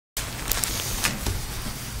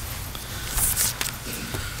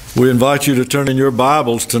We invite you to turn in your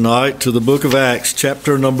Bibles tonight to the book of Acts,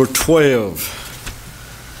 chapter number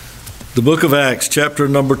 12. The book of Acts, chapter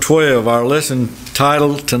number 12. Our lesson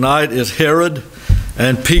title tonight is Herod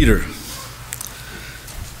and Peter.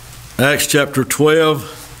 Acts chapter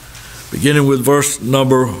 12, beginning with verse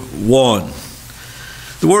number 1.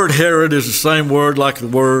 The word Herod is the same word like the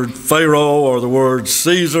word Pharaoh or the word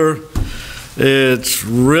Caesar. It's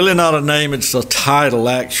really not a name, it's a title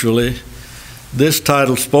actually. This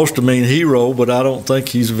title's supposed to mean hero, but I don't think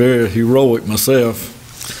he's very heroic myself.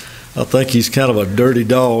 I think he's kind of a dirty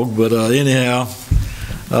dog, but anyhow,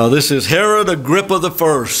 this is Herod Agrippa the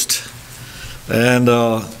First, and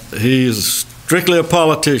he's strictly a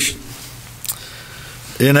politician.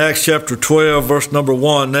 In Acts chapter 12, verse number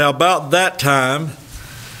 1, now about that time,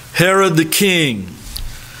 Herod the king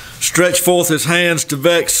stretched forth his hands to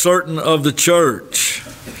vex certain of the church.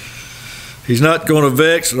 He's not going to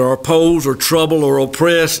vex or oppose or trouble or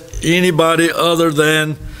oppress anybody other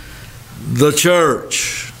than the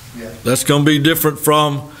church. That's going to be different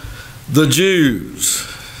from the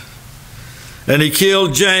Jews. And he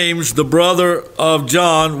killed James, the brother of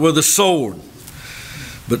John, with a sword.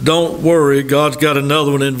 But don't worry, God's got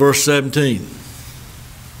another one in verse 17.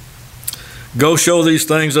 Go show these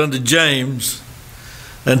things unto James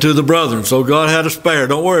and to the brethren. So God had a spare.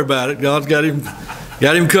 Don't worry about it. God's got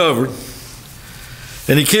him covered.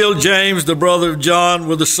 And he killed James, the brother of John,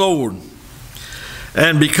 with a sword.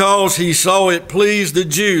 And because he saw it pleased the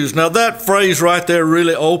Jews. Now that phrase right there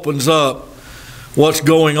really opens up what's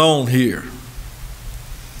going on here.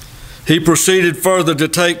 He proceeded further to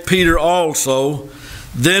take Peter also.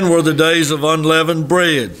 Then were the days of unleavened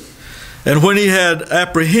bread. And when he had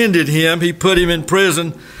apprehended him, he put him in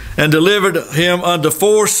prison and delivered him unto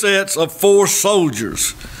 4 sets of 4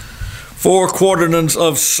 soldiers, 4 quaternions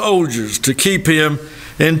of soldiers, to keep him,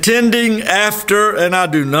 intending after, and I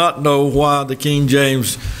do not know why the King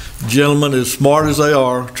James gentlemen, as smart as they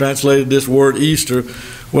are, translated this word Easter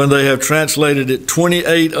when they have translated it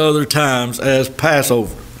 28 other times as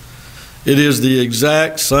Passover. It is the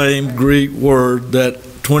exact same Greek word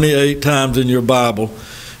that 28 times in your Bible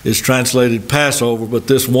is translated Passover, but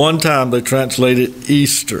this one time they translated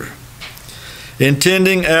Easter.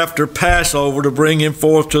 Intending after Passover to bring him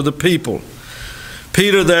forth to the people.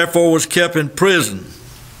 Peter therefore was kept in prison,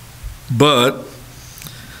 but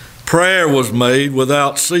prayer was made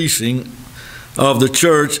without ceasing of the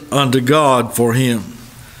church unto God for him.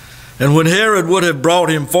 And when Herod would have brought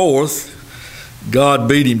him forth, God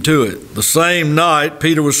beat him to it. The same night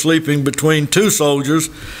Peter was sleeping between 2 soldiers,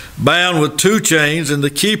 bound with 2 chains, and the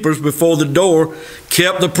keepers before the door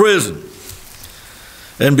kept the prison.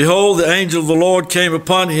 And behold, the angel of the Lord came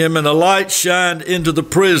upon him, and a light shined into the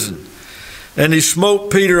prison. And he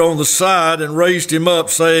smote Peter on the side and raised him up,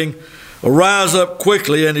 saying, Arise up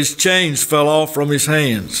quickly, and his chains fell off from his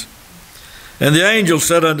hands. And the angel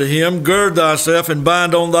said unto him, Gird thyself and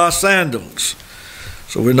bind on thy sandals.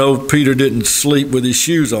 So we know Peter didn't sleep with his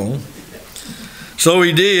shoes on. So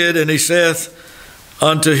he did, and he saith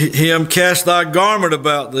unto him, Cast thy garment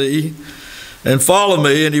about thee, and follow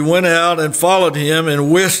me. And he went out and followed him,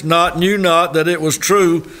 and knew not that it was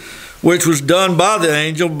true, which was done by the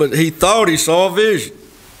angel, but he thought he saw a vision.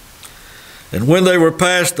 And when they were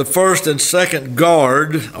past the first and second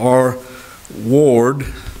guard, or ward,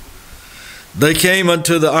 they came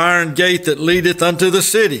unto the iron gate that leadeth unto the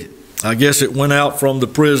city. I guess it went out from the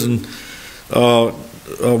prison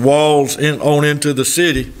walls on into the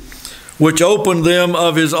city, which opened them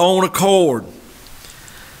of his own accord.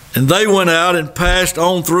 And they went out and passed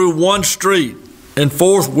on through one street, and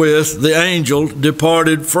forthwith the angel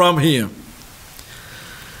departed from him.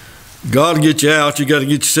 God will get you out, you got to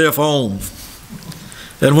get yourself home.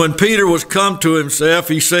 And when Peter was come to himself,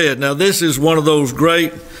 he said, now this is one of those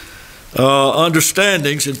great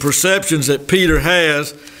understandings and perceptions that Peter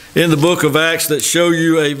has in the book of Acts that show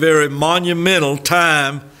you a very monumental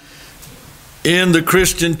time in the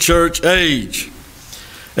Christian church age.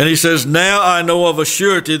 And he says, Now I know of a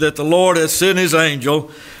surety that the Lord hath sent his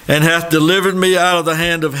angel, and hath delivered me out of the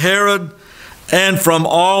hand of Herod, and from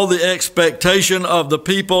all the expectation of the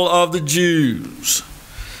people of the Jews.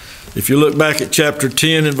 If you look back at chapter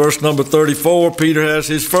 10 and verse number 34, Peter has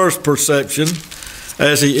his first perception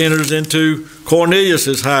as he enters into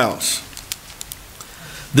Cornelius' house.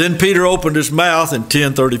 Then Peter opened his mouth in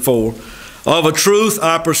 10:34. Of a truth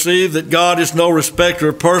I perceive that God is no respecter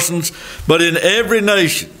of persons, but in every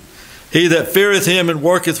nation he that feareth him and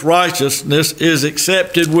worketh righteousness is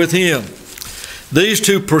accepted with him. These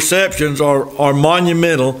 2 perceptions are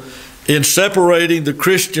monumental in separating the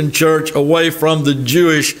Christian church away from the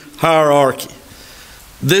Jewish hierarchy.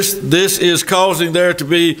 This is causing there to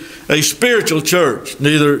be a spiritual church,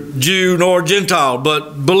 neither Jew nor Gentile,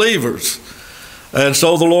 but believers. And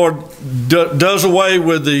so the Lord does away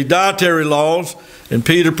with the dietary laws, and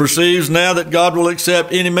Peter perceives now that God will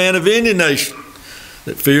accept any man of any nation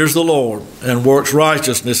that fears the Lord and works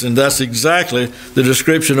righteousness. And that's exactly the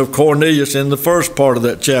description of Cornelius in the first part of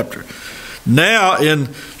that chapter. Now in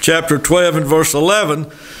chapter 12 and verse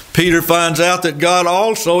 11, Peter finds out that God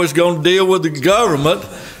also is going to deal with the government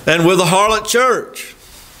and with the harlot church.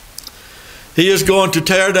 He is going to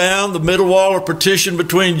tear down the middle wall or partition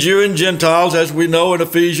between Jew and Gentiles, as we know in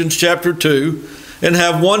Ephesians chapter 2, and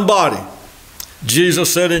have one body.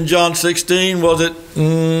 Jesus said in John 16, was it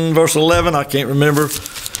verse 11? I can't remember,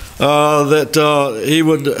 that he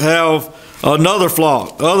would have another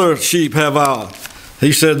flock, other sheep have I.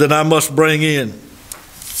 He said that I must bring in.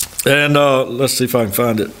 And let's see if I can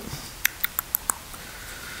find it.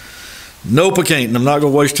 Nope, I can't, and I'm not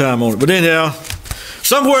going to waste time on it. But anyhow,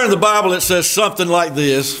 somewhere in the Bible it says something like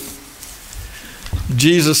this.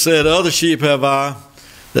 Jesus said, other sheep have I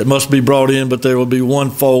that must be brought in, but there will be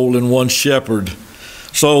one fold and one shepherd.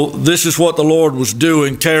 So this is what the Lord was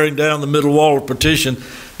doing, tearing down the middle wall of partition.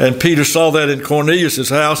 And Peter saw that in Cornelius'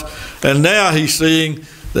 house. And now he's seeing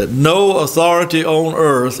that no authority on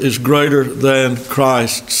earth is greater than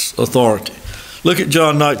Christ's authority. Look at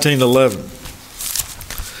John 19:11.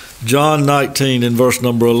 John 19 in verse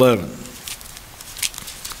number 11.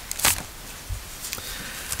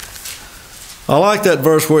 I like that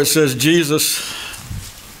verse where it says Jesus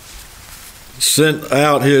sent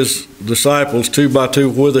out his disciples 2 by 2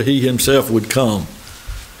 whither he himself would come.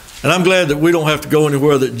 And I'm glad that we don't have to go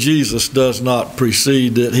anywhere that Jesus does not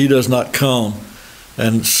precede, that he does not come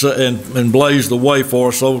and blaze the way for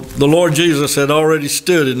us. So the Lord Jesus had already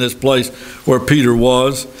stood in this place where Peter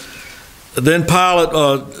was. Then Pilate,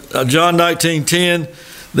 John 19:10,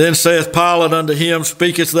 then saith Pilate unto him,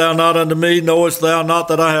 speakest thou not unto me? Knowest thou not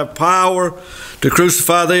that I have power to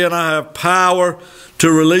crucify thee, and I have power to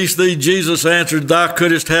release thee? Jesus answered, thou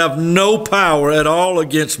couldst have no power at all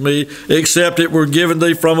against me, except it were given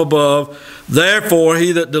thee from above. Therefore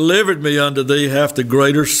he that delivered me unto thee hath the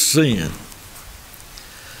greater sin.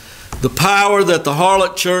 The power that the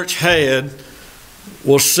harlot church had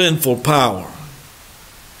was sinful power.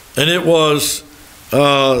 And it was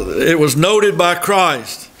noted by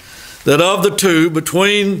Christ that of the two,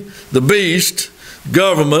 between the beast,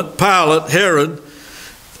 government, Pilate, Herod,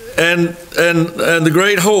 and the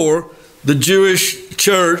great whore, the Jewish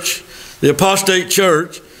church, the apostate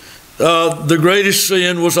church, the greatest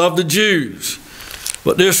sin was of the Jews.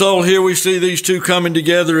 But dear soul, here we see these two coming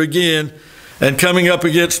together again and coming up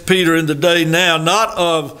against Peter in the day now, not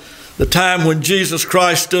of the time when Jesus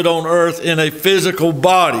Christ stood on earth in a physical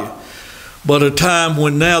body, but a time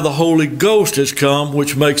when now the Holy Ghost has come,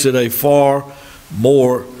 which makes it a far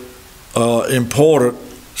more important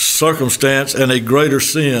circumstance and a greater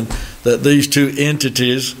sin that these two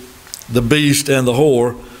entities, the beast and the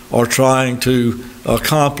whore, are trying to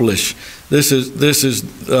accomplish. This is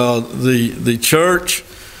the church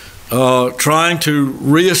trying to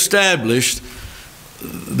reestablish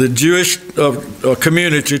the Jewish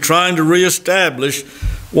community, trying to reestablish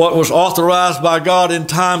what was authorized by God in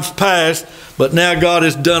times past, but now God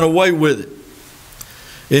has done away with it.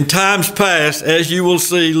 In times past, as you will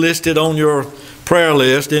see listed on your prayer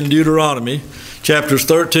list in Deuteronomy, chapters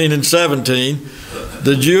 13 and 17,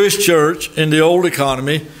 the Jewish church in the old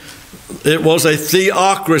economy, it was a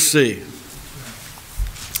theocracy.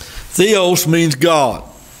 Theos means God.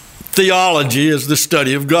 Theology is the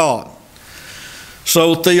study of God.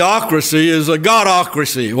 So theocracy is a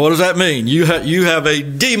godocracy. What does that mean? You have a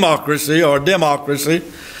democracy or democracy,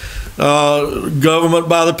 government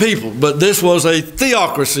by the people. But this was a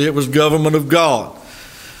theocracy. It was government of God.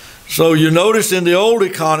 So you notice in the old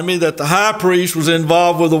economy that the high priest was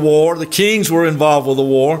involved with the war. The kings were involved with the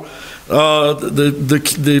war.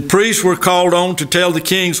 The priests were called on to tell the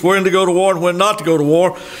kings when to go to war and when not to go to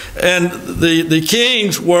war. And the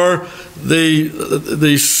kings were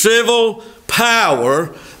the civil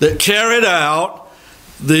power that carried out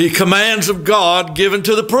the commands of God given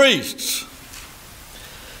to the priests.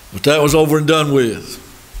 But that was over and done with.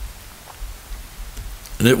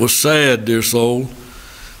 And it was sad, dear soul,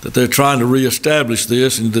 that they're trying to reestablish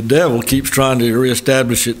this, and the devil keeps trying to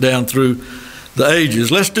reestablish it down through the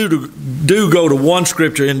ages. Let's do go to one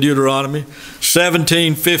scripture in Deuteronomy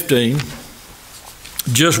 17:15.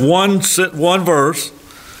 Just one verse.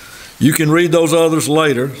 You can read those others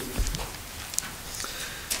later.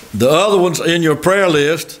 The other ones in your prayer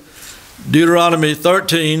list, Deuteronomy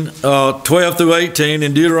 13, 12 through 18,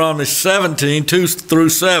 and Deuteronomy 17, 2 through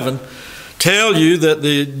 7, tell you that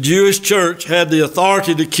the Jewish church had the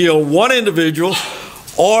authority to kill one individual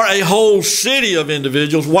or a whole city of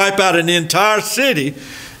individuals, wipe out an entire city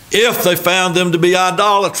if they found them to be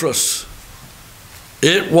idolatrous.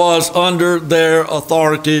 It was under their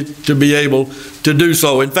authority to be able to do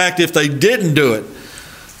so. In fact, if they didn't do it,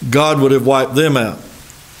 God would have wiped them out.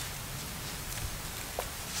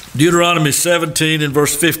 Deuteronomy 17 and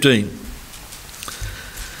verse 15.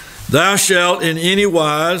 Thou shalt in any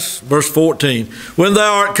wise, verse 14, when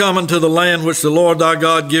thou art come into the land which the Lord thy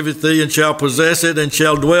God giveth thee, and shalt possess it, and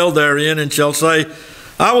shalt dwell therein, and shalt say,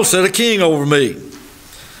 I will set a king over me,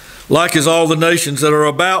 like as all the nations that are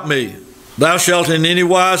about me. Thou shalt in any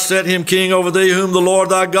wise set him king over thee, whom the Lord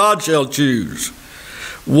thy God shall choose.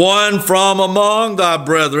 One from among thy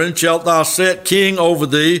brethren shalt thou set king over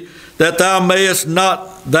thee, that thou mayest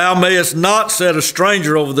not set a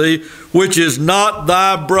stranger over thee, which is not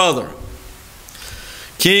thy brother.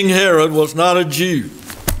 King Herod was not a Jew.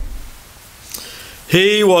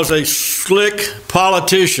 He was a slick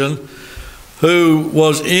politician who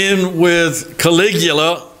was in with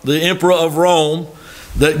Caligula, the emperor of Rome,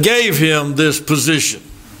 that gave him this position.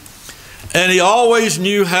 And he always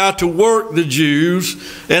knew how to work the Jews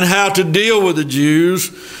and how to deal with the Jews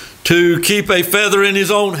to keep a feather in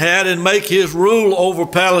his own hat and make his rule over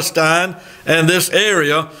Palestine and this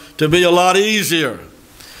area to be a lot easier.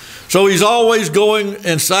 So he's always going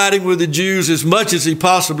and siding with the Jews as much as he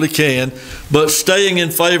possibly can, but staying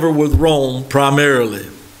in favor with Rome primarily.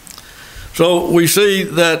 So we see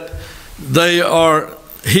that they are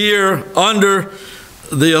here under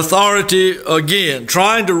the authority again,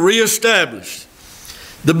 trying to reestablish.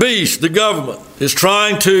 The beast, the government, is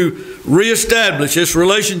trying to reestablish its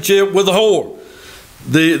relationship with the whore,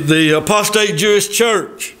 the apostate Jewish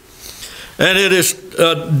church. And it is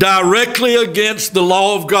directly against the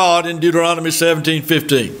law of God in Deuteronomy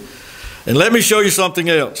 17:15. And let me show you something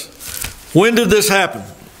else. When did this happen?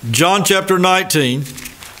 John chapter 19,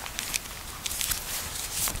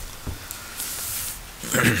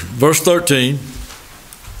 verse 13.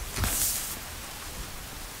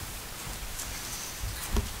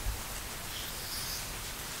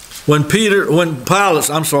 When Pilate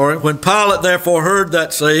therefore heard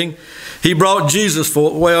that saying, he brought Jesus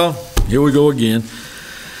forth. Well, here we go again.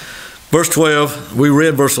 Verse 12, we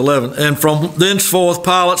read verse 11. And from thenceforth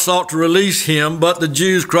Pilate sought to release him, but the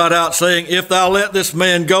Jews cried out, saying, If thou let this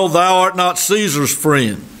man go, thou art not Caesar's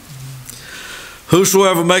friend.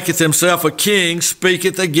 Whosoever maketh himself a king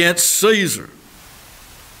speaketh against Caesar.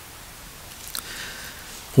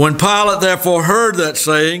 When Pilate therefore heard that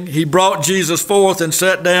saying, he brought Jesus forth and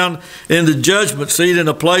sat down in the judgment seat in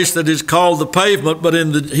a place that is called the Pavement, but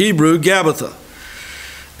in the Hebrew, Gabbatha.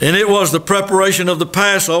 And it was the preparation of the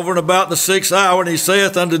Passover, and about the 6th hour, and he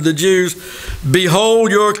saith unto the Jews,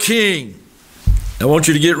 Behold your king. I want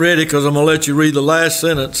you to get ready, because I'm going to let you read the last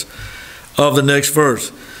sentence of the next verse.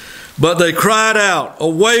 But they cried out,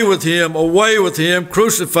 Away with him,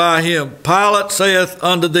 crucify him. Pilate saith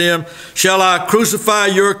unto them, Shall I crucify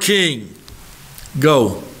your king?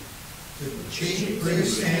 Go. The chief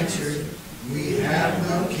priests answered, We have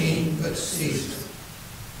no king but Caesar.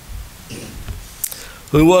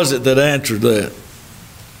 Who was it that answered that?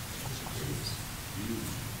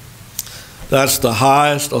 That's the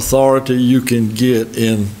highest authority you can get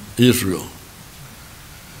in Israel.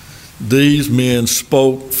 These men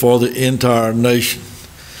spoke for the entire nation.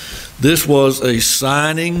 This was a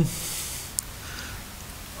signing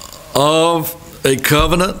of a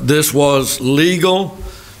covenant. This was legal.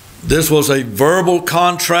 This was a verbal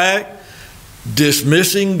contract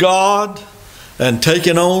dismissing God and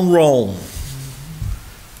taking on Rome.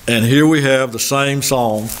 And here we have the same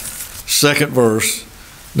song, 2nd verse.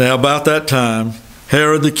 Now about that time,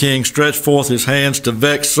 Herod the king stretched forth his hands to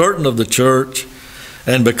vex certain of the church,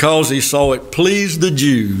 and because he saw it pleased the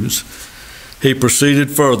Jews, he proceeded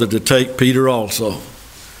further to take Peter also.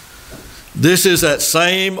 This is that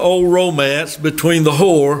same old romance between the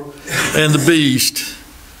whore and the beast.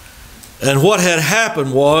 And what had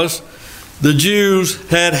happened was the Jews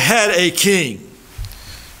had had a king.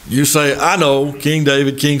 You say, I know, King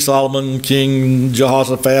David, King Solomon, King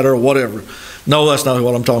Jehoshaphat, or whatever. No, that's not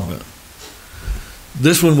what I'm talking about.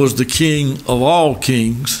 This one was the King of all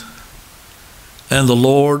kings and the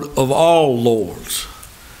Lord of all lords.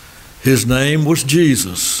 His name was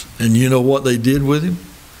Jesus. And you know what they did with him?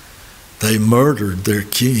 They murdered their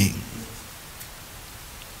king.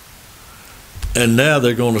 And now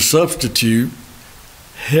they're going to substitute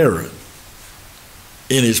Herod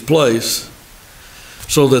in his place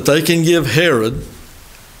so that they can give Herod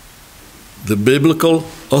the biblical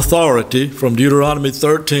authority from Deuteronomy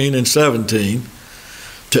 13 and 17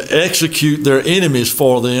 to execute their enemies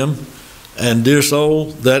for them. And dear soul,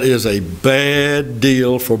 that is a bad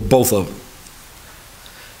deal for both of them.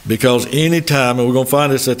 Because any time, and we're going to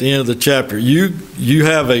find this at the end of the chapter, you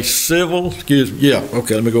have a civil, let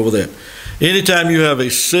me go over that. Anytime you have a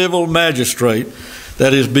civil magistrate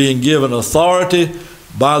that is being given authority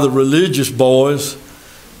by the religious boys,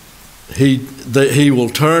 he will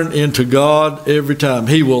turn into God every time.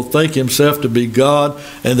 He will think himself to be God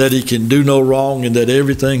and that he can do no wrong and that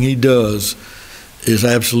everything he does is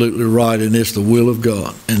absolutely right and it's the will of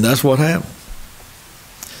God. And that's what happened.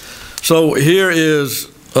 So here is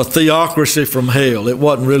a theocracy from hell. It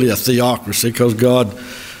wasn't really a theocracy because God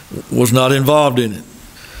was not involved in it.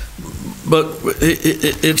 But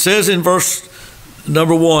it says in verse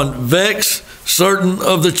number 1, vex certain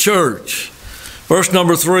of the church. Verse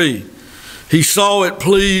number 3, he saw it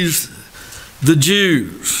pleased the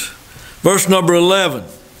Jews. Verse number 11,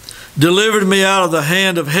 delivered me out of the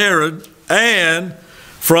hand of Herod and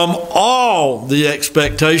from all the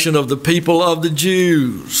expectation of the people of the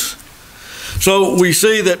Jews. So we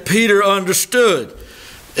see that Peter understood.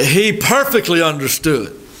 He perfectly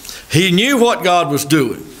understood. He knew what God was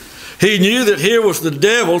doing. He knew that here was the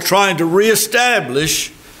devil trying to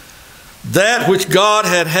reestablish that which God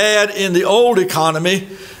had had in the old economy,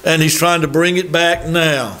 and he's trying to bring it back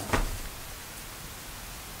now.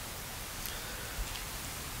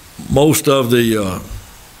 Most of the,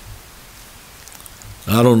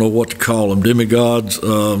 I don't know what to call them, demigods,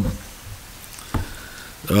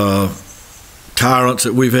 tyrants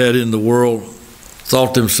that we've had in the world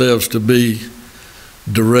thought themselves to be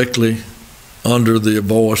directly under the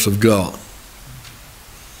voice of God.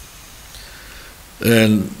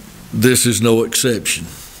 And this is no exception.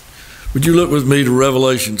 Would you look with me to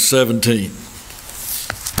Revelation 17?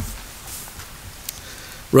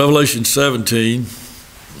 Revelation 17,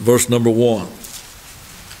 verse number 1.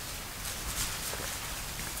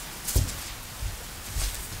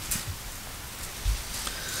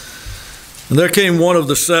 And there came one of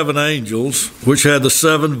the 7 angels, which had the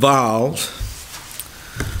 7 vials.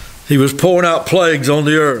 He was pouring out plagues on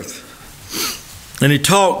the earth. And he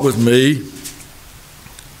talked with me,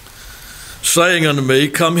 saying unto me,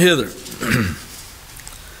 come hither.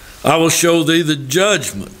 I will show thee the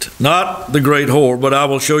judgment, not the great whore, but I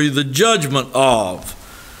will show you the judgment of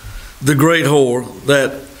the great whore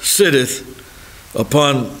that sitteth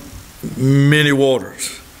upon many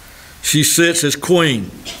waters. She sits as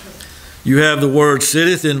queen. You have the word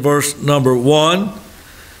sitteth in verse number 1.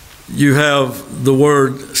 You have the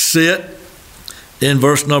word sit in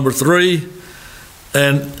verse number 3.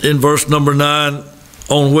 And in verse number 9,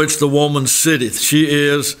 on which the woman sitteth. She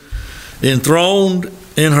is enthroned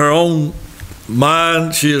in her own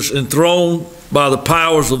mind. She is enthroned by the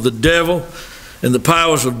powers of the devil and the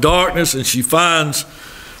powers of darkness, and she finds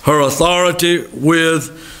her authority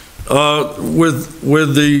with the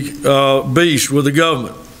beast, with the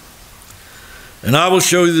government. And I will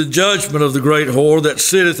show you the judgment of the great whore that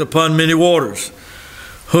sitteth upon many waters,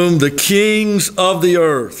 whom the kings of the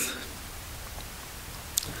earth,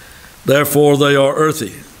 therefore they are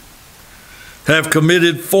earthy, have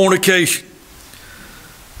committed fornication.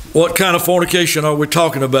 What kind of fornication are we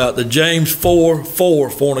talking about? The James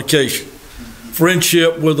 4:4 fornication.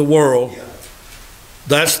 Friendship with the world.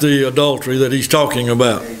 That's the adultery that he's talking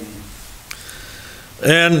about.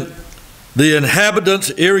 And the inhabitants,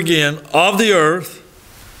 here again, of the earth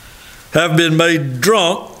have been made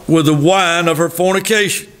drunk with the wine of her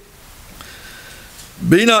fornication.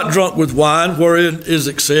 Be not drunk with wine wherein is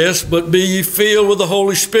excess, but be ye filled with the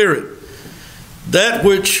Holy Spirit. That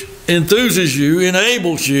which enthuses you,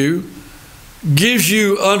 enables you, gives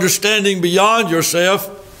you understanding beyond yourself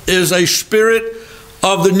is a spirit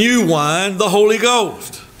of the new wine, the Holy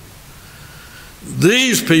Ghost.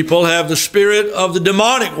 These people have the spirit of the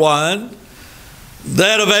demonic wine,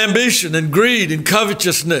 that of ambition and greed and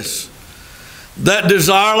covetousness, that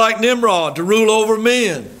desire like Nimrod to rule over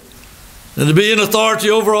men and to be in authority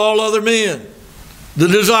over all other men. The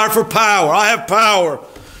desire for power. I have power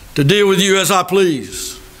to deal with you as I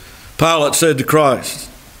please, Pilate said to Christ.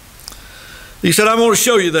 He said, I'm going to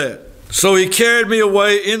show you that. So he carried me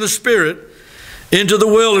away in the spirit into the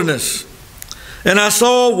wilderness. And I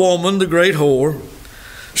saw a woman, the great whore,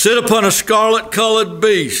 sit upon a scarlet-colored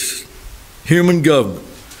beast, human government,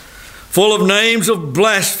 full of names of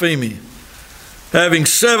blasphemy, having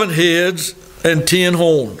 7 heads and 10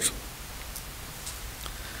 horns.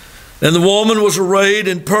 And the woman was arrayed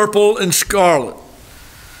in purple and scarlet,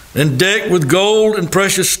 and decked with gold and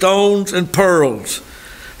precious stones and pearls,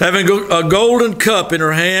 having a golden cup in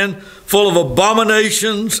her hand, full of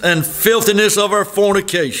abominations and filthiness of her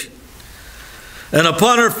fornication. and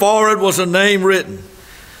upon her forehead was a name written,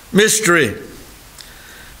 Mystery,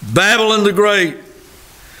 Babylon the Great,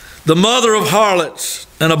 the mother of harlots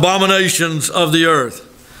and abominations of the earth.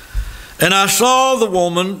 And I saw the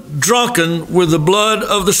woman drunken with the blood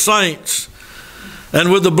of the saints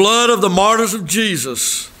and with the blood of the martyrs of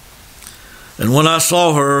Jesus. And when I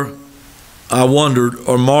saw her, I wondered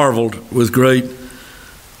or marveled with great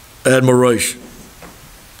admiration.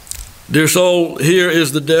 Dear soul, here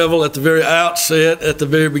is the devil at the very outset, at the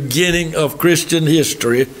very beginning of Christian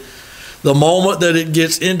history, the moment that it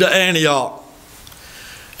gets into Antioch.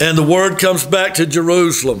 And the word comes back to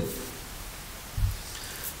Jerusalem.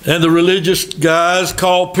 And the religious guys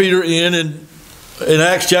called Peter in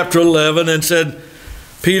Acts chapter 11 and said,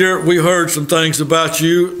 Peter, we heard some things about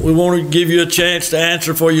you. We want to give you a chance to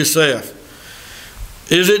answer for yourself.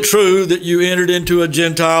 Is it true that you entered into a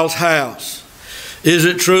Gentile's house? Is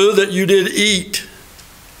it true that you did eat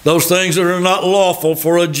those things that are not lawful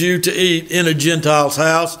for a Jew to eat in a Gentile's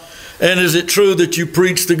house? And is it true that you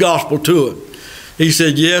preached the gospel to him? He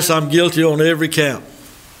said, yes, I'm guilty on every count.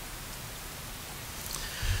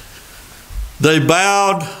 They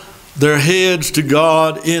bowed their heads to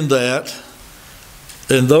God in that,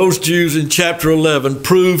 and those Jews in chapter 11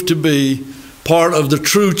 proved to be part of the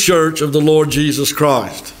true church of the Lord Jesus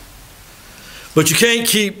Christ. But you can't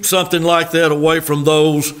keep something like that away from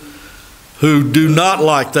those who do not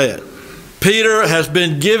like that. Peter has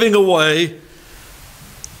been giving away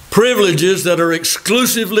privileges that are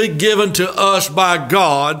exclusively given to us by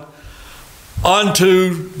God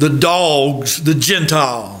unto the dogs, the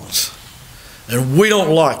Gentiles. And we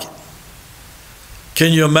don't like it.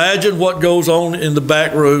 Can you imagine what goes on in the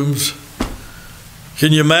back rooms?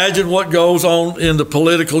 Can you imagine what goes on in the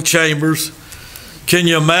political chambers? Can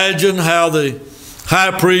you imagine how the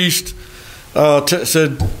high priest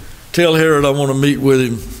said, tell Herod I want to meet with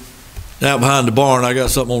him out behind the barn. I got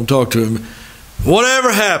something I want to talk to him.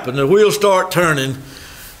 Whatever happened, the wheels start turning,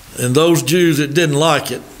 and those Jews that didn't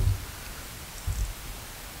like it,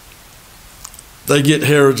 they get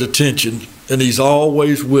Herod's attention, and he's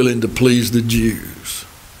always willing to please the Jews.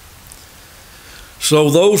 So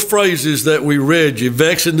those phrases that we read you,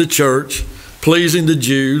 vexing the church, pleasing the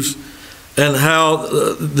Jews, and how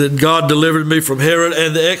that God delivered me from Herod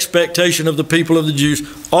and the expectation of the people of the Jews,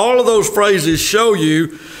 all of those phrases show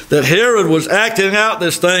you that Herod was acting out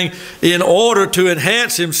this thing in order to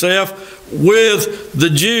enhance himself with the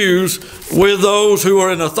Jews, with those who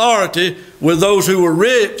were in authority, with those who were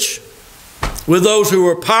rich, with those who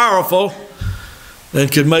were powerful, and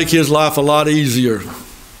could make his life a lot easier.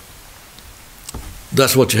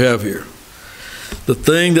 That's what you have here. The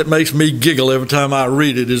thing that makes me giggle every time I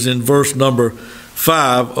read it is in verse number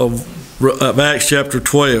 5 of Acts chapter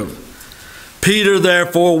 12. Peter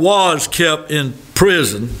therefore was kept in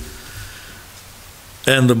prison,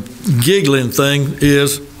 and the giggling thing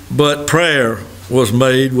is, but prayer was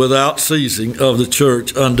made without ceasing of the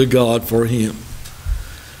church unto God for him.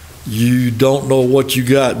 You don't know what you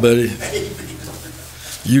got, buddy.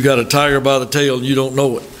 You got a tiger by the tail and you don't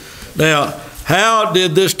know it. Now, how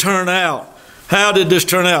did this turn out? How did this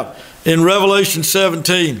turn out? In Revelation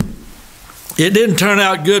 17, it didn't turn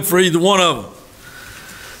out good for either one of them.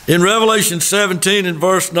 In Revelation 17 in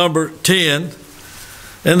verse number 10,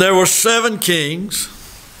 and there were 7 kings,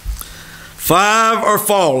 5 are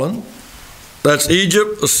fallen. That's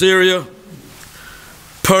Egypt, Assyria,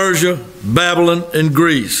 Persia, Babylon, and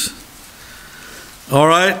Greece. All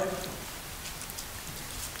right?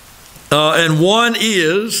 And one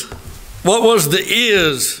is, what was the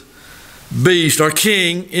is beast or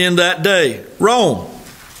king in that day? Rome.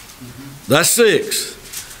 That's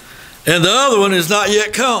 6. And the other one is not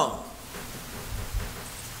yet come.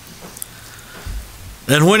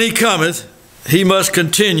 And when he cometh, he must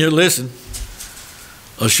continue, listen,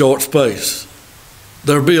 a short space.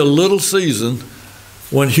 There'll be a little season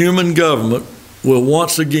when human government will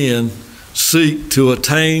once again seek to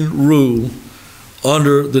attain rule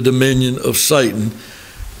under the dominion of Satan.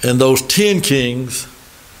 And those 10 kings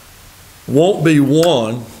won't be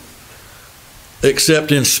one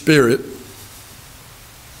except in spirit.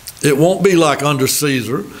 It won't be like under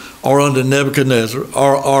Caesar or under Nebuchadnezzar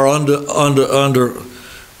or under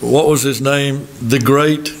what was his name? The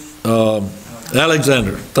Great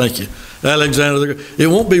Alexander. Thank you. Alexander the Great. It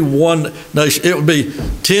won't be one nation. It will be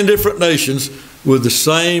 10 different nations with the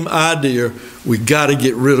same idea. We got to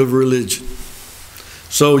get rid of religion.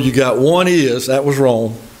 So you got one is, that was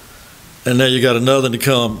Rome, and now you got another to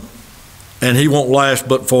come. And he won't last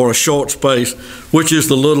but for a short space, which is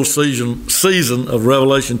the little season of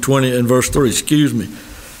Revelation 20 and verse 3. Excuse me.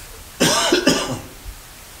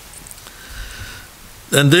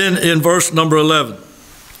 And then in verse number 11,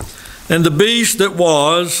 and the beast that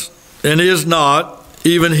was and is not,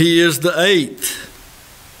 even he is the eighth,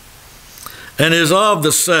 and is of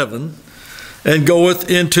the seven, and goeth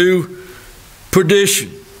into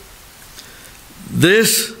perdition.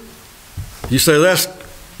 This, you say, that's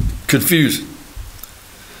confusing.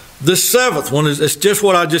 The seventh one it's just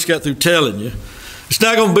what I just got through telling you. It's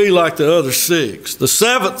not going to be like the other six. The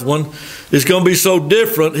seventh one is going to be so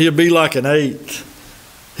different, he'll be like an eighth.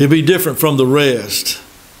 He'll be different from the rest.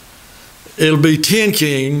 It'll be 10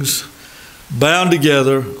 kings bound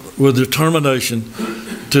together with determination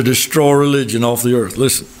to destroy religion off the earth.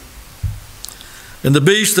 Listen. And the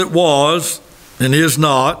beast that was and is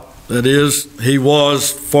not, that is, he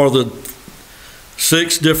was for the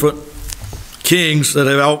 6 different kings that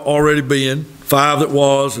have already been, 5 that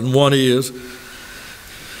was and 1 is.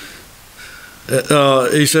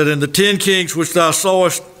 He said, and the 10 kings which thou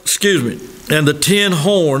sawest, and the 10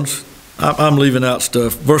 horns, I'm leaving out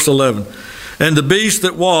stuff, verse 11. And the beast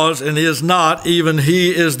that was and is not, even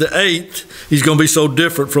he is the eighth. He's going to be so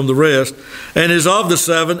different from the rest. And is of the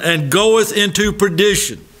 7, and goeth into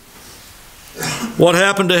perdition. What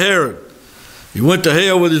happened to Herod? He went to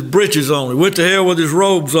hell with his breeches on. He went to hell with his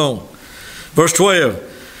robes on. Verse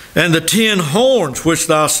 12. And the 10 horns which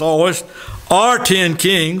thou sawest are 10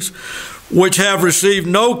 kings, which have received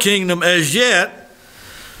no kingdom as yet,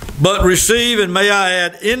 but receive, and may I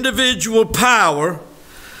add, individual power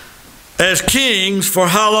as kings for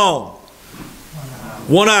how long?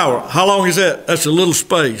 1 hour. How long is that? That's a little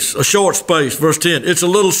space, a short space. Verse 10. It's a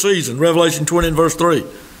little season. Revelation 20 and verse 3.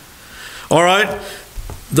 All right.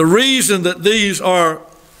 The reason that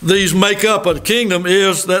these make up a kingdom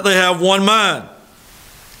is that they have one mind,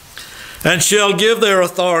 and shall give their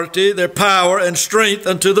authority, their power, and strength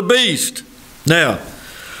unto the beast. Now,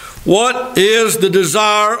 what is the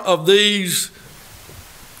desire of these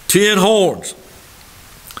 10 horns?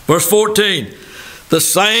 Verse 14, the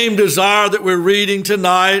same desire that we're reading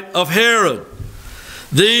tonight of Herod.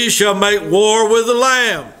 These shall make war with the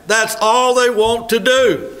Lamb. That's all they want to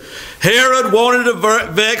do. Herod wanted to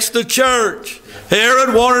vex the church.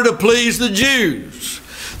 Herod wanted to please the Jews.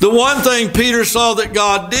 The one thing Peter saw that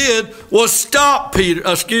God did was stop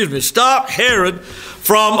Herod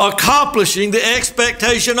from accomplishing the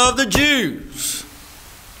expectation of the Jews.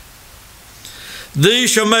 These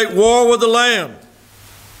shall make war with the Lamb,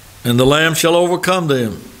 and the Lamb shall overcome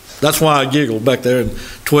them. That's why I giggled back there in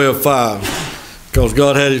 12:5, because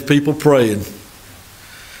God had his people praying.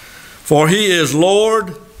 For he is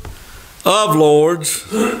Lord of lords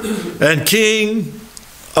and King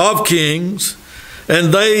of kings,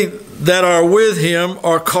 and they that are with him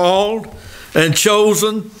are called and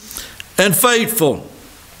chosen and faithful.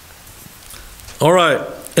 All right.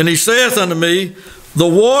 And he saith unto me, the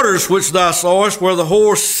waters which thou sawest where the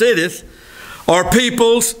horse sitteth are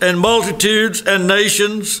peoples and multitudes and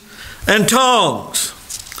nations and tongues.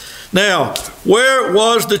 Now, where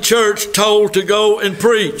was the church told to go and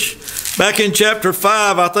preach? Back in chapter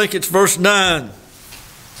 5, I think it's verse 9.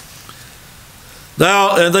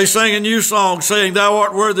 And they sang a new song, saying, thou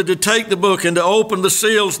art worthy to take the book and to open the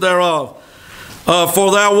seals thereof.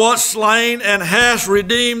 For thou wast slain and hast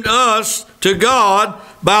redeemed us to God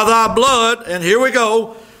by thy blood, and here we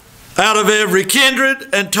go, out of every kindred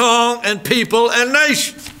and tongue and people and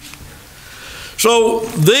nation. So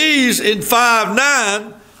these in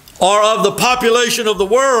 5:9 are of the population of the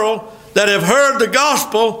world that have heard the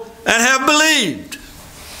gospel and have believed.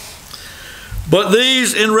 But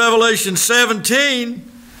these in Revelation 17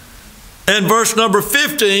 and verse number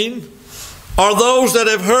 15 are those that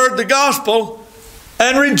have heard the gospel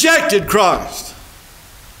and rejected Christ.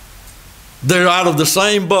 They're out of the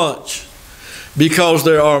same bunch, because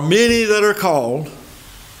there are many that are called,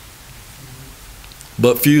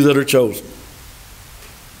 but few that are chosen.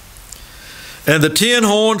 And the 10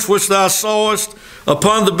 horns which thou sawest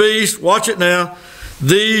upon the beast, watch it now,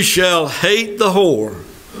 these shall hate the whore,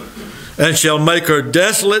 and shall make her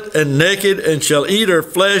desolate and naked, and shall eat her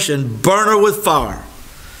flesh and burn her with fire.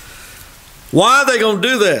 Why are they going to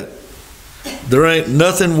do that? There ain't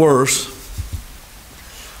nothing worse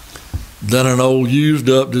than an old used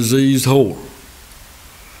up diseased whore.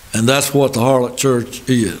 And that's what the harlot church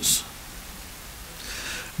is.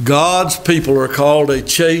 God's people are called a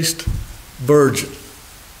chaste virgin.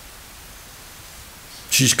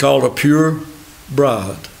 She's called a pure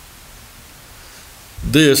bride.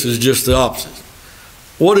 This is just the opposite.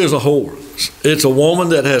 What is a whore? It's a woman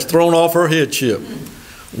that has thrown off her headship,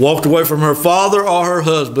 walked away from her father or her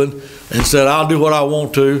husband, and said, I'll do what I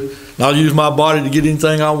want to, and I'll use my body to get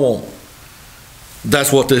anything I want.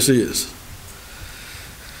 That's what this is.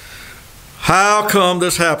 How come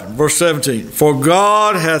this happened? Verse 17. For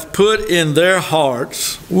God hath put in their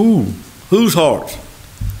hearts, whose hearts?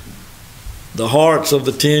 The hearts of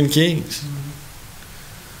the 10 kings.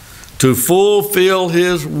 To fulfill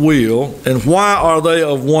his will. And why are they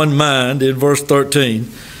of one mind? In verse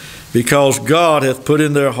 13. Because God hath put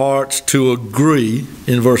in their hearts to agree,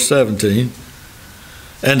 in verse 17,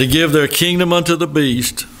 and to give their kingdom unto the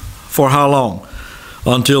beast. For how long?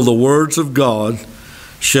 Until the words of God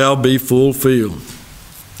shall be fulfilled.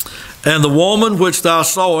 And the woman which thou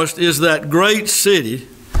sawest is that great city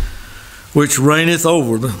which reigneth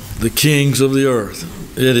over the kings of the earth.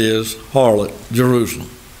 It is harlot, Jerusalem.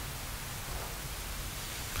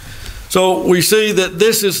 So we see that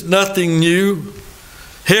this is nothing new.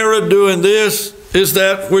 Herod doing this is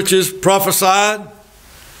that which is prophesied,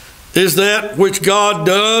 is that which God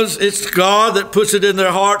does. It's God that puts it in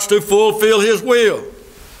their hearts to fulfill his will.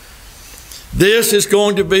 This is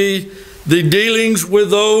going to be the dealings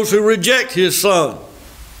with those who reject his son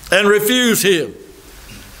and refuse him.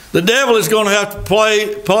 The devil is going to have to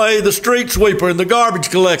play the street sweeper and the garbage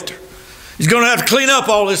collector. He's going to have to clean up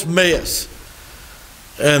all this mess.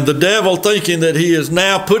 And the devil, thinking that he is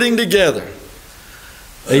now putting together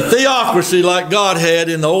a theocracy like God had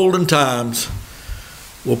in the olden times,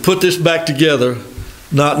 will put this back together,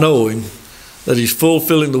 not knowing that he's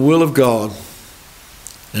fulfilling the will of God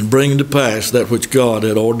and bringing to pass that which God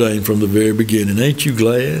had ordained from the very beginning. Ain't you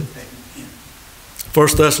glad?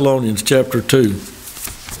 1 Thessalonians chapter 2.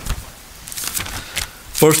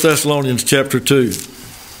 1 Thessalonians chapter 2.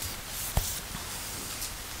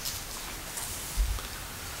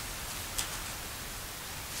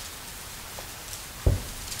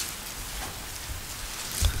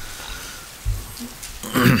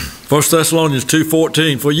 First Thessalonians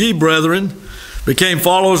 2:14. For ye, brethren, became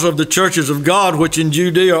followers of the churches of God which in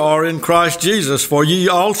Judea are in Christ Jesus. For ye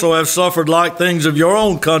also have suffered like things of your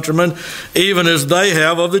own countrymen, even as they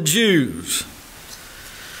have of the Jews.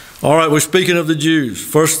 All right, we're speaking of the Jews.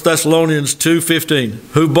 1 Thessalonians 2:15.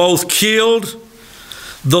 Who both killed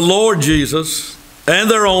the Lord Jesus and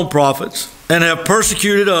their own prophets, and have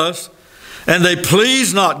persecuted us, and they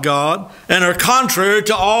please not God, and are contrary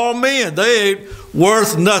to all men. They ain't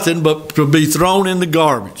worth nothing but to be thrown in the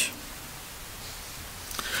garbage.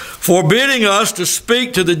 Forbidding us to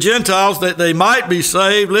speak to the Gentiles that they might be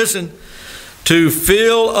saved. Listen, to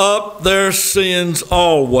fill up their sins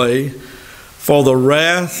always, for the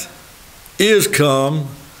wrath is come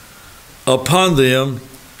upon them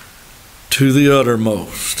to the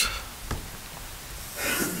uttermost.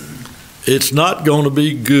 It's not going to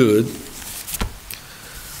be good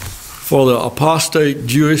for the apostate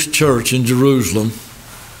Jewish church in Jerusalem,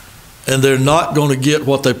 and they're not going to get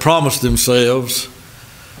what they promised themselves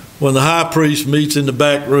when the high priest meets in the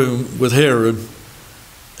back room with Herod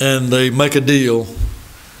and they make a deal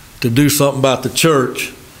to do something about the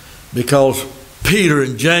church, because Peter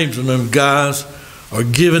and James and them guys are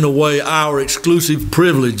giving away our exclusive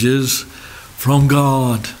privileges from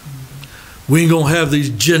God. We ain't going to have these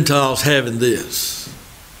Gentiles having this.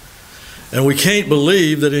 And we can't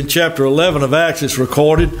believe that in chapter 11 of Acts it's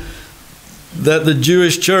recorded that the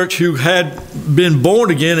Jewish church who had been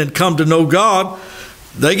born again and come to know God,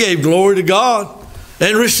 they gave glory to God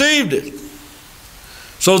and received it.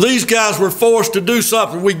 So these guys were forced to do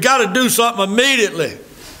something. We got to do something immediately.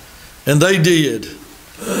 And they did.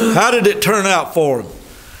 How did it turn out for them?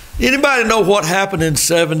 Anybody know what happened in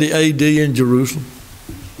 70 AD in Jerusalem?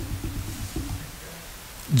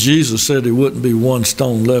 Jesus said there wouldn't be one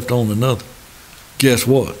stone left on another. Guess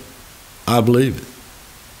what? I believe it.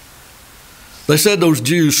 They said those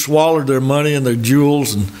Jews swallowed their money and their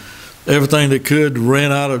jewels and everything they could,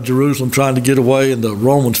 ran out of Jerusalem trying to get away, and the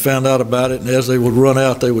Romans found out about it, and as they would run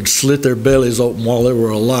out, they would slit their bellies open while they were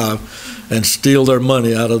alive and steal their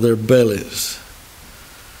money out of their bellies.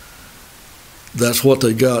 That's what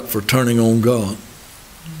they got for turning on God.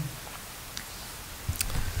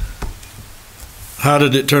 How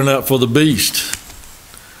did it turn out for the beast?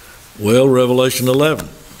 Well, Revelation 11.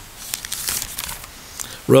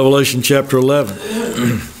 Revelation chapter 11.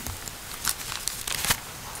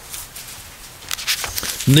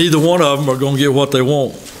 Neither one of them are going to get what they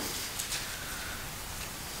want.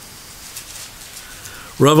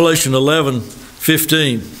 Revelation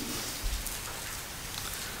 11:15.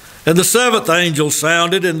 And the seventh angel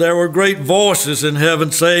sounded, and there were great voices in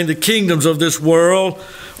heaven saying, the kingdoms of this world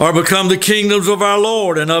are become the kingdoms of our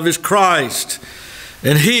Lord and of his Christ.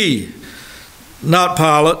 And he, not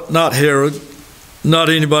Pilate, not Herod, not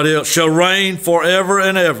anybody else, shall reign forever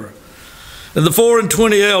and ever. And the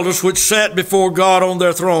 24 elders which sat before God on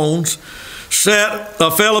their thrones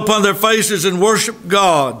fell upon their faces and worshiped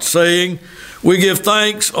God, saying, We give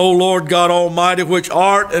thanks, O Lord God Almighty, which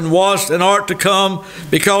art and wast and art to come,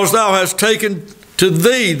 because thou hast taken to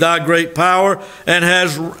thee thy great power and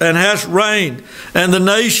hast reigned. And the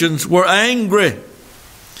nations were angry.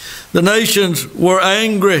 The nations were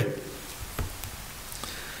angry.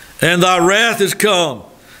 And thy wrath is come,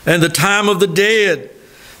 and the time of the dead,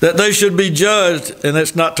 that they should be judged. And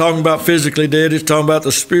that's not talking about physically dead, it's talking about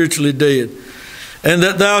the spiritually dead. And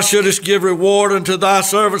that thou shouldest give reward unto thy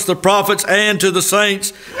servants the prophets and to the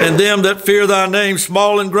saints and them that fear thy name,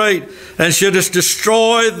 small and great, and shouldest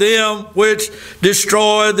destroy them which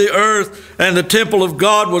destroy the earth. And the temple of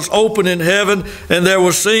God was open in heaven, and there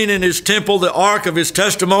was seen in his temple the ark of his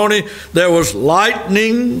testimony. There was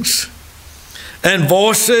lightnings and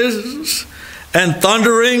voices and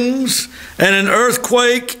thunderings and an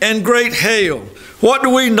earthquake and great hail. What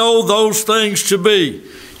do we know those things to be?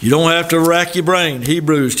 You don't have to rack your brain.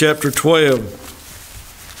 Hebrews chapter 12.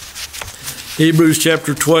 Hebrews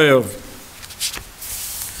chapter 12.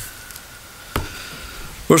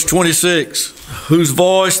 Verse 26. Whose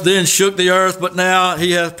voice then shook the earth, but now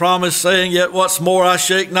he hath promised, saying, Yet what's more, I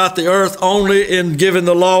shake not the earth only in giving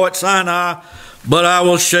the law at Sinai, but I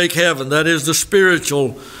will shake heaven. That is the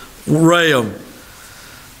spiritual realm.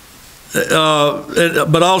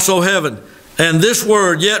 But also heaven. And this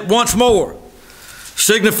word, yet once more,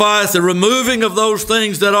 signifieth the removing of those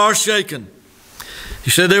things that are shaken. He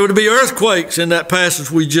said there would be earthquakes in that passage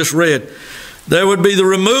we just read. There would be the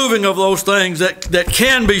removing of those things that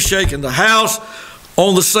can be shaken. The house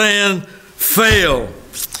on the sand fell.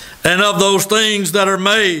 And of those things that are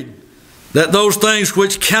made, that those things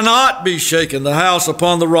which cannot be shaken, the house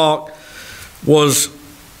upon the rock was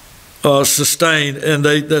sustained, and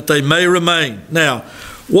that they may remain. Now,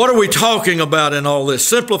 what are we talking about in all this?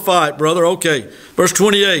 Simplify it, brother. Okay, verse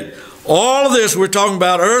 28. All of this, we're talking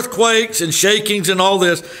about earthquakes and shakings and all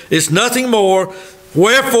this. It's nothing more.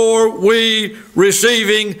 Wherefore we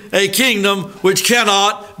receiving a kingdom which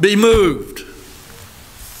cannot be moved.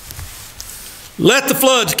 Let the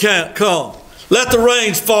floods come. Let the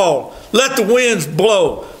rains fall. Let the winds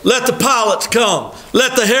blow. Let the pilots come.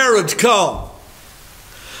 Let the Herods come.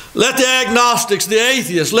 Let the agnostics, the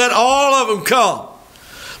atheists, let all of them come.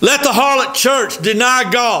 Let the harlot church deny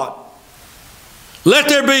God. Let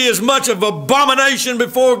there be as much of abomination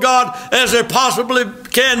before God as there possibly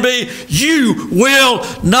can be. You will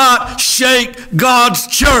not shake God's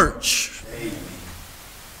church.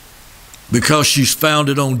 Because she's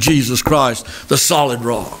founded on Jesus Christ, the solid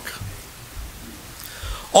rock.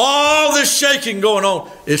 All this shaking going on,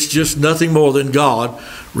 it's just nothing more than God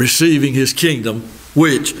receiving his kingdom,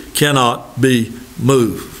 which cannot be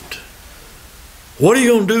moved. What are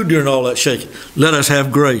you going to do during all that shaking? Let us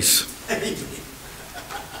have grace.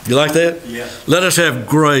 You like that? Yeah. Let us have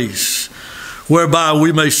grace, whereby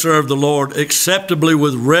we may serve the Lord acceptably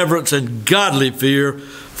with reverence and godly fear,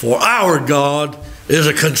 for our God is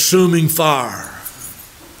a consuming fire.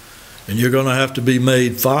 And you're going to have to be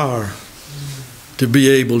made fire to be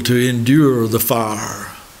able to endure the fire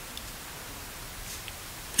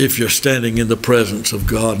if you're standing in the presence of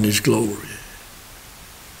God and his glory.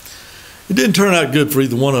 It didn't turn out good for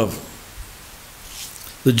either one of them.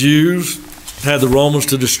 The Jews had the Romans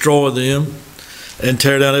to destroy them and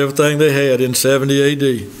tear down everything they had in 70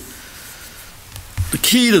 A.D. The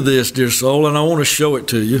key to this, dear soul, and I want to show it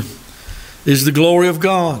to you, is the glory of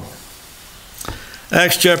God.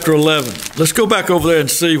 Acts chapter 11. Let's go back over there and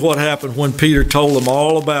see what happened when Peter told them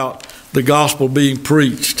all about the gospel being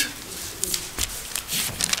preached.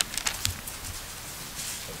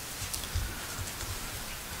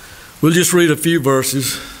 We'll just read a few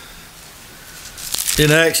verses. In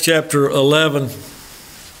Acts chapter 11,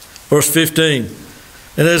 verse 15.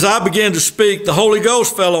 And as I began to speak, the Holy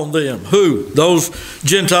Ghost fell on them. Who? Those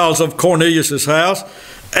Gentiles of Cornelius' house,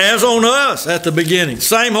 as on us at the beginning.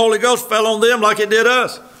 Same Holy Ghost fell on them like it did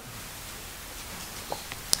us.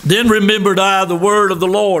 Then remembered I the word of the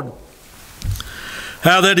Lord,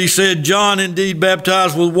 how that he said, John indeed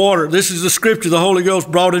baptized with water. This is the scripture the Holy Ghost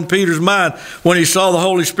brought in Peter's mind when he saw the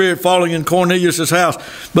Holy Spirit falling in Cornelius' house.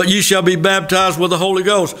 But ye shall be baptized with the Holy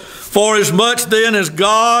Ghost. For as much then as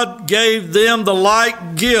God gave them the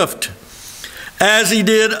like gift, as he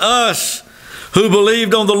did us, who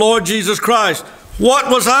believed on the Lord Jesus Christ. What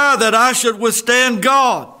was I that I should withstand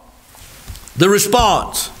God? The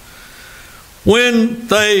response. When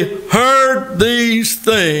they heard these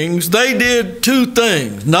things, they did two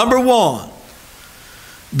things. Number one,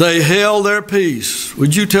 they held their peace.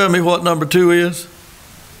 Would you tell me what number two is?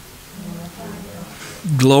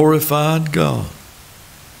 Glorified God.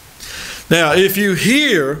 Now, if you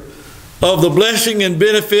hear of the blessing and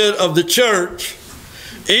benefit of the church,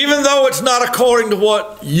 even though it's not according to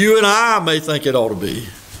what you and I may think it ought to be.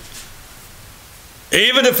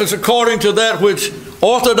 Even if it's according to that which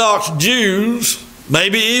Orthodox Jews,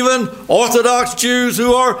 maybe even Orthodox Jews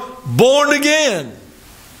who are born again,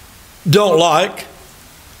 don't like,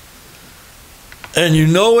 and you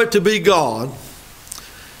know it to be God,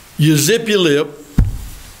 you zip your lip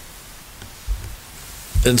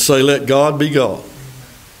and say, let God be God.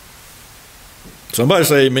 Somebody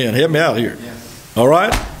say amen. Help me out here. Yeah. All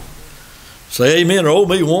right? Say amen or owe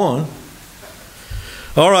me one.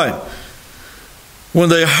 All right. When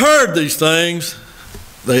they heard these things,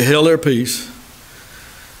 they held their peace,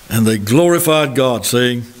 and they glorified God,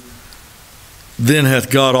 saying, then hath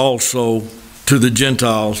God also to the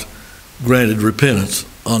Gentiles granted repentance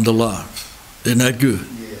unto life. Isn't that good?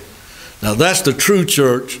 Yeah. Now that's the true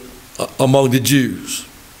church among the Jews.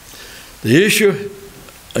 The issue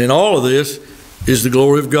in all of this is the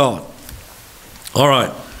glory of God. All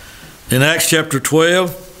right. In Acts chapter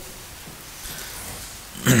 12,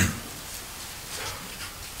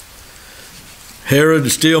 Herod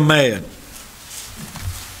is still mad.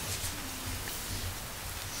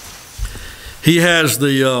 He has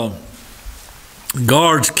the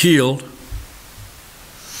guards killed.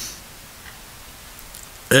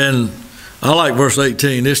 And I like verse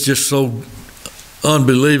 18. It's just so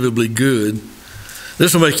unbelievably good.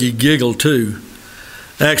 This will make you giggle too.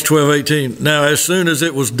 Acts 12:18. Now as soon as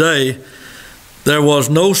it was day, there was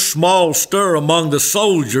no small stir among the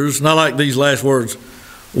soldiers. And I like these last words.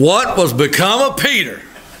 What was become of Peter?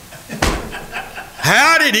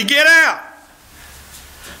 How did he get out?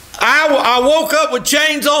 I woke up with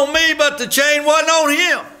chains on me, but the chain wasn't on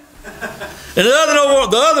him. And the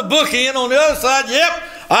other bookend on the other side, yep,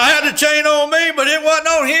 I had the chain on me, but it wasn't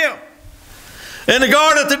on him. And the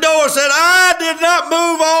guard at the door said, I did not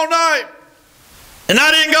move all night, and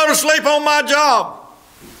I didn't go to sleep on my job.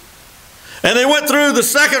 And they went through the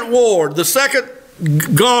second ward, the second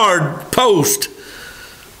guard post.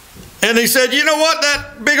 And he said, you know what,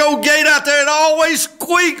 that big old gate out there, it always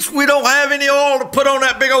squeaks. We don't have any oil to put on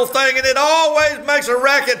that big old thing, and it always makes a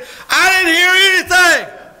racket. I didn't hear anything.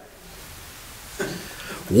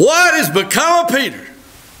 What has become of Peter?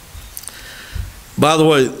 By the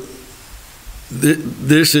way,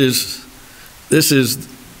 this is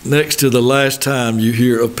next to the last time you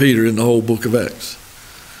hear of Peter in the whole book of Acts.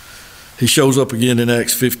 He shows up again in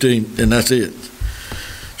Acts 15, and that's it.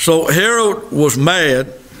 So Herod was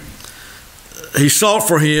mad. He sought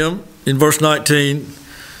for him in verse 19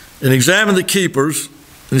 and examined the keepers,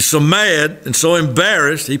 and he's so mad and so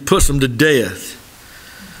embarrassed he puts them to death.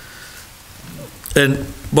 And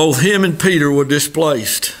both him and Peter were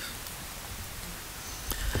displaced.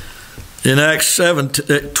 In Acts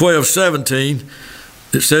 12:17,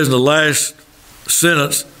 it says in the last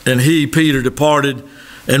sentence, and he, Peter, departed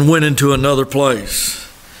and went into another place.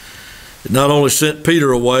 It not only sent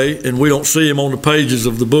Peter away, and we don't see him on the pages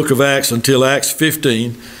of the book of Acts until Acts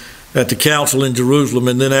 15 at the council in Jerusalem,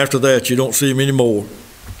 and then after that you don't see him anymore.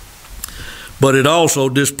 But it also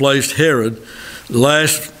displaced Herod. The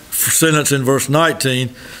last sentence in verse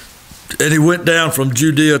 19, and he went down from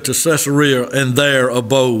Judea to Caesarea and there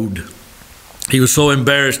abode. He was so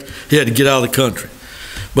embarrassed he had to get out of the country.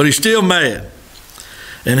 But he's still mad.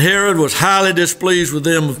 And Herod was highly displeased with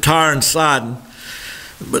them of Tyre and Sidon.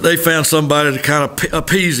 But they found somebody to kind of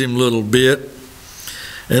appease him a little bit.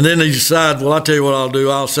 And then he decided, well, I'll tell you what I'll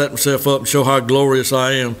do. I'll set myself up and show how glorious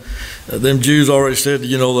I am. Them Jews already said,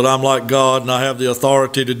 you know, that I'm like God and I have the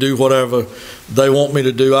authority to do whatever they want me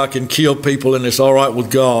to do. I can kill people and it's all right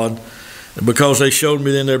with God. And because they showed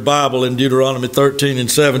me in their Bible in Deuteronomy 13 and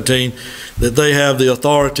 17 that they have the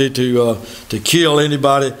authority to kill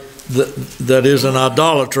anybody that is an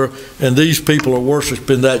idolater, and these people are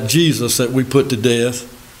worshiping that Jesus that we put to death.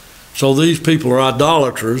 So these people are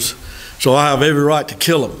idolaters, so I have every right to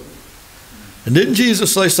kill them. And didn't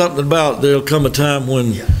Jesus say something about there'll come a time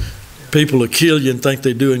when people will kill you and think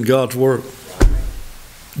they're doing God's work,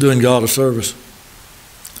 doing God a service?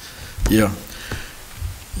 Yeah.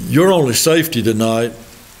 Your only safety tonight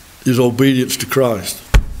is obedience to Christ.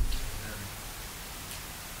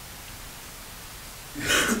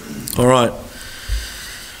 All right.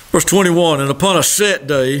 Verse 21, and upon a set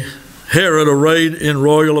day, Herod, arrayed in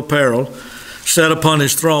royal apparel, sat upon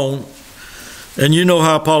his throne, and you know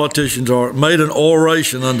how politicians are, made an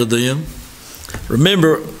oration unto them.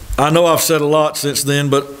 Remember, I know I've said a lot since then,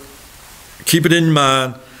 but keep it in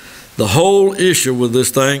mind, the whole issue with this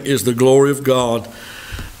thing is the glory of God.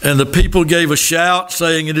 And the people gave a shout,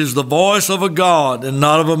 saying, it is the voice of a God and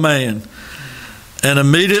not of a man. And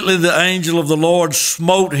immediately the angel of the Lord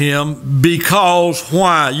smote him because,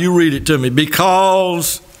 why? You read it to me.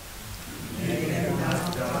 Because.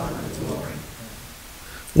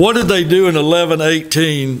 What did they do in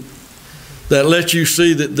 11:18 that lets you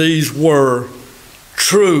see that these were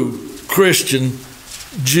true Christian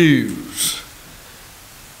Jews?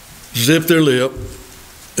 Zipped their lip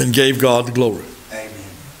and gave God the glory. Amen.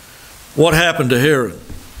 What happened to Herod?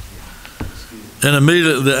 And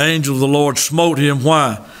immediately the angel of the Lord smote him.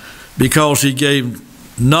 Why? Because he gave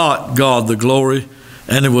not God the glory,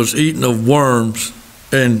 and it was eaten of worms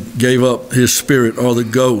and gave up his spirit, or the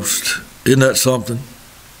ghost. Isn't that something?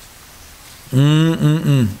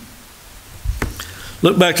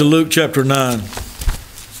 Look back to Luke chapter 9,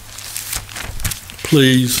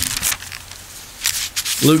 please.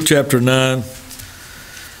 Luke chapter 9,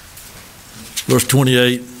 verse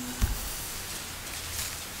 28.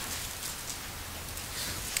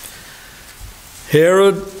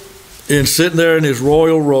 Herod, in sitting there in his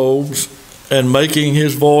royal robes and making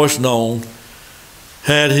his voice known,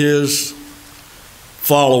 had his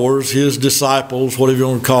followers, his disciples, whatever you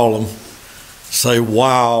want to call them, say,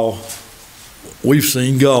 wow, we've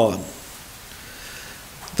seen God.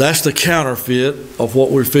 That's the counterfeit of what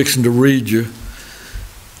we're fixing to read you.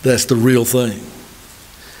 That's the real thing.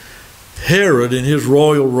 Herod in his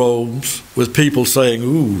royal robes with people saying,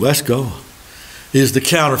 ooh, that's God, is the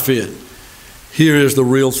counterfeit. Here is the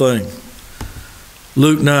real thing.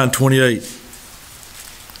 Luke 9:28.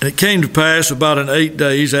 And it came to pass about in 8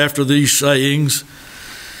 days after these sayings,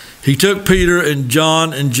 he took Peter and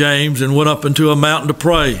John and James and went up into a mountain to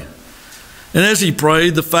pray. And as he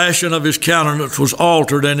prayed, the fashion of his countenance was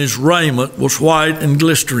altered, and his raiment was white and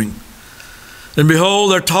glistering. And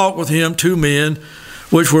behold, there talked with him 2 men,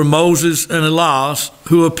 which were Moses and Elias,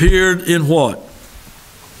 who appeared in what?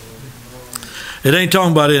 It ain't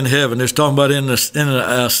talking about in heaven. It's talking about in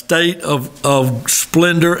a state of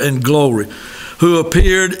splendor and glory, who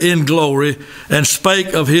appeared in glory and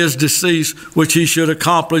spake of his decease, which he should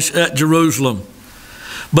accomplish at Jerusalem.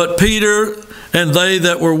 But Peter and they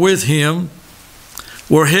that were with him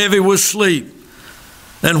were heavy with sleep.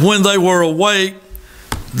 And when they were awake,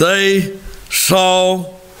 they saw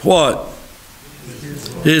what?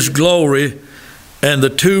 His glory, and the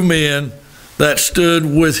 2 men that stood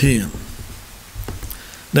with him.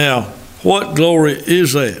 Now, what glory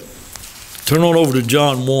is that? Turn on over to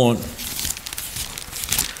John 1.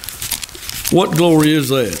 What glory is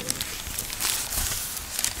that?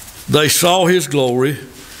 They saw his glory.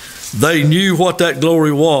 They knew what that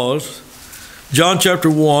glory was. John chapter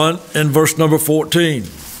 1 and verse number 14.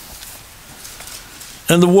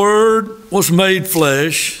 And the Word was made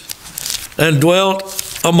flesh and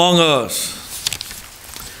dwelt among us.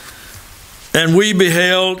 And we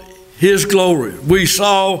beheld his glory. We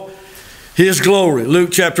saw his glory. Luke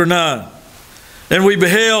chapter 9. And we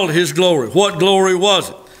beheld his glory. What glory was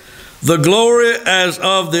it? The glory as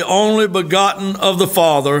of the only begotten of the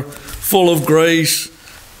Father, full of grace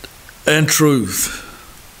and truth.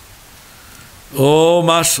 Oh,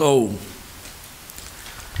 my soul.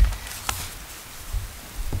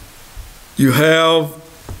 You have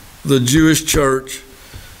the Jewish church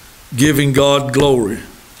giving God glory.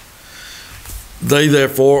 They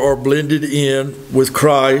therefore are blended in with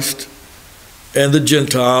Christ and the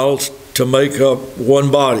Gentiles to make up one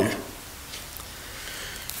body.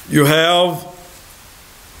 You have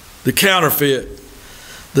the counterfeit,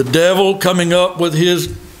 the devil coming up with his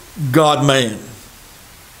God-man.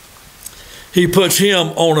 He puts him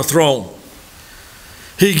on a throne.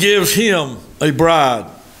 He gives him a bride,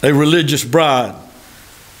 a religious bride,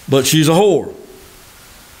 but she's a whore.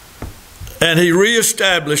 And he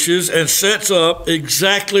reestablishes and sets up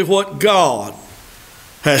exactly what God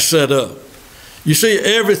has set up. You see,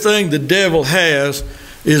 everything the devil has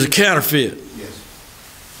is a counterfeit. Yes.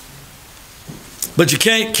 But you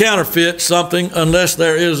can't counterfeit something unless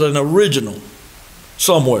there is an original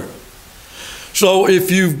somewhere. So if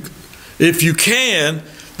you can,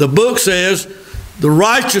 the book says, the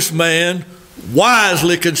righteous man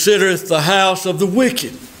wisely considereth the house of the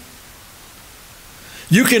wicked.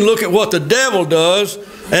 You can look at what the devil does,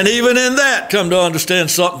 and even in that come to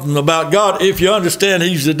understand something about God, if you understand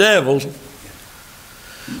he's the devil.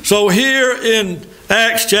 So here in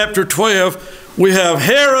Acts chapter 12, we have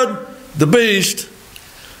Herod the beast,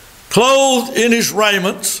 clothed in his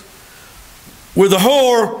raiments, with the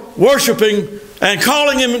whore worshiping and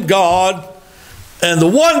calling him God. And the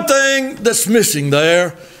one thing that's missing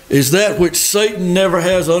there is that which Satan never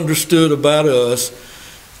has understood about us,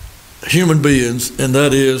 human beings, and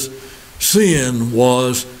that is sin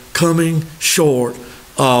was coming short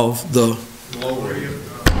of the glory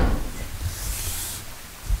of God.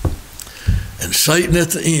 And Satan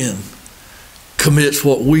at the end commits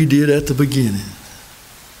what we did at the beginning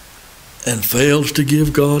and fails to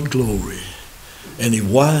give God glory. And he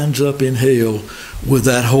winds up in hell with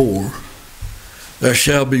that whore. There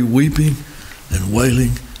shall be weeping and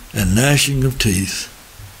wailing and gnashing of teeth.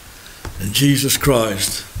 And Jesus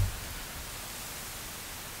Christ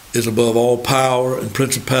is above all power and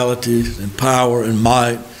principalities and power and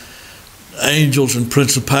might, angels and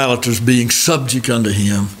principalities being subject unto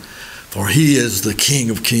him, for he is the King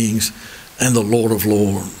of kings and the Lord of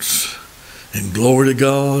lords. And glory to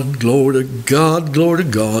God, glory to God, glory to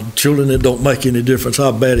God. Children, it don't make any difference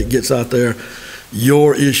how bad it gets out there.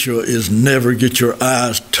 Your issue is never get your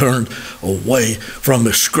eyes turned away from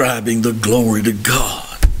ascribing the glory to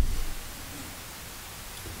God.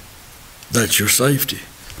 That's your safety.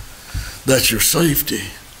 That's your safety.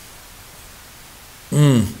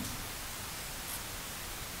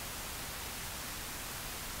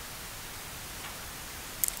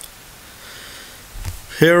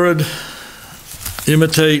 Herod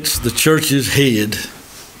imitates the church's head.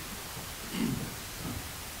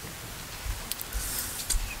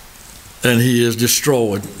 And he is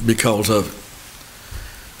destroyed because of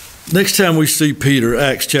it. Next time we see Peter,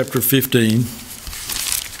 Acts chapter 15.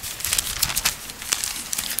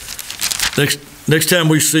 Next time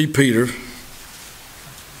we see Peter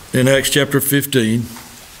in Acts chapter 15,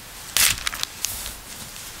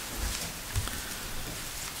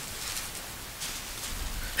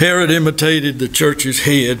 Herod imitated the church's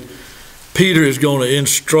head. Peter is going to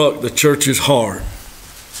instruct the church's heart.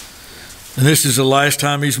 And this is the last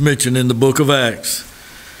time he's mentioned in the book of Acts.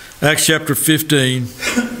 Acts chapter 15,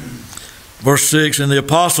 verse 6, and the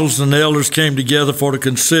apostles and the elders came together for to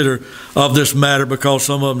consider of this matter, because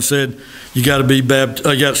some of them said, you got to be got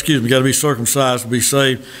to be circumcised to be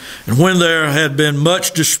saved. And when there had been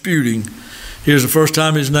much disputing, here's the first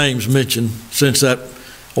time his name's mentioned since that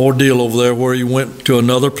ordeal over there where he went to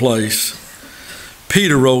another place.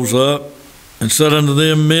 Peter rose up and said unto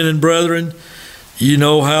them, men and brethren, ye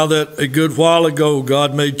know how that a good while ago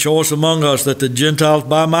God made choice among us that the Gentiles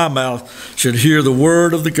by my mouth should hear the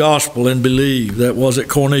word of the gospel and believe. That was at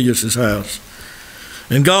Cornelius' house.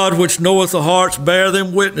 And God, which knoweth the hearts, bear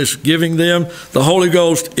them witness, giving them the Holy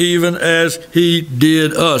Ghost, even as he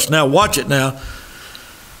did us. Now watch it now.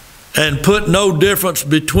 And put no difference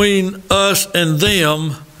between us and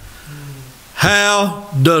them. How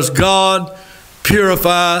does God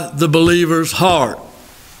purify the believer's heart?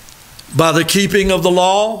 By the keeping of the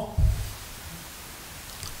law?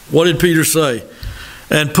 What did Peter say?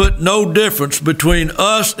 And put no difference between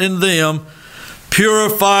us and them,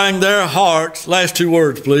 purifying their hearts. Last two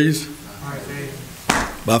words, please. By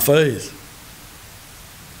faith. By faith.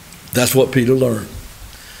 That's what Peter learned.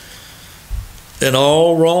 In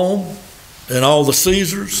all Rome, and all the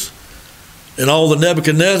Caesars, and all the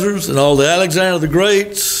Nebuchadnezzars, and all the Alexander the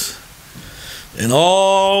Greats, and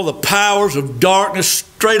all the powers of darkness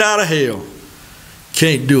straight out of hell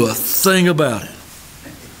can't do a thing about it.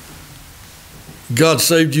 God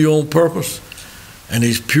saved you on purpose, and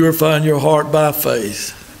he's purifying your heart by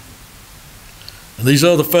faith. And these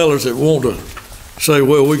other fellas that want to say,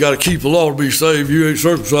 well, we got to keep the law to be saved. You ain't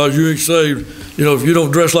circumcised, you ain't saved. You know, if you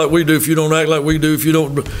don't dress like we do, if you don't act like we do, if you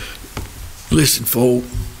don't... Listen, folk,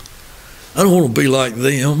 I don't want to be like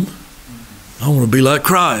them. I want to be like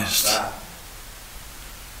Christ.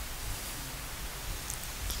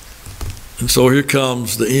 And so here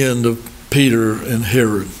comes the end of Peter and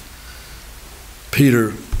Herod.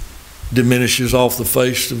 Peter diminishes off the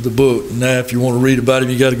face of the book. Now, if you want to read about him,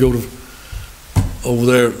 you got to go to over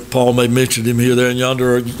there. Paul may mention him here, there, and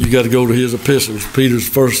yonder. Or you got to go to his epistles, Peter's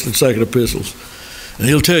first and second epistles, and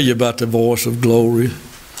he'll tell you about the voice of glory,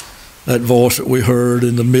 that voice that we heard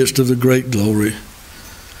in the midst of the great glory.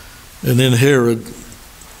 And then Herod,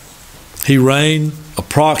 he reigned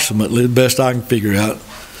approximately, the best I can figure out.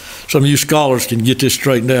 Some of you scholars can get this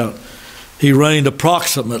straightened out. He reigned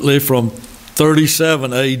approximately from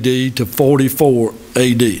 37 AD to 44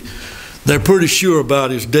 AD. They're pretty sure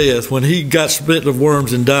about his death. When he got smitten of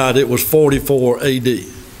worms and died, it was 44 AD.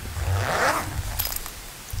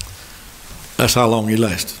 That's how long he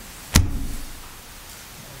lasted.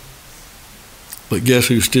 But guess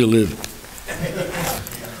who's still living?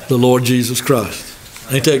 The Lord Jesus Christ.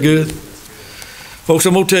 Ain't that good? Folks,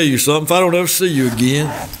 I'm going to tell you something. If I don't ever see you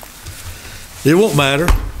again, it won't matter.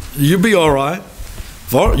 You'll be all right.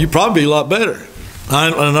 You'll probably be a lot better.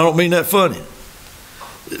 And I don't mean that funny.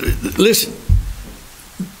 Listen,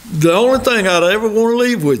 the only thing I'd ever want to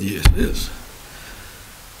leave with you is this.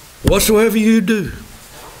 Whatsoever you do,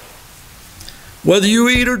 whether you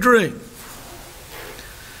eat or drink,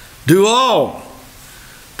 do all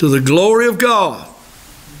to the glory of God.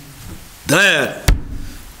 That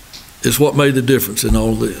is what made the difference in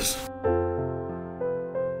all this.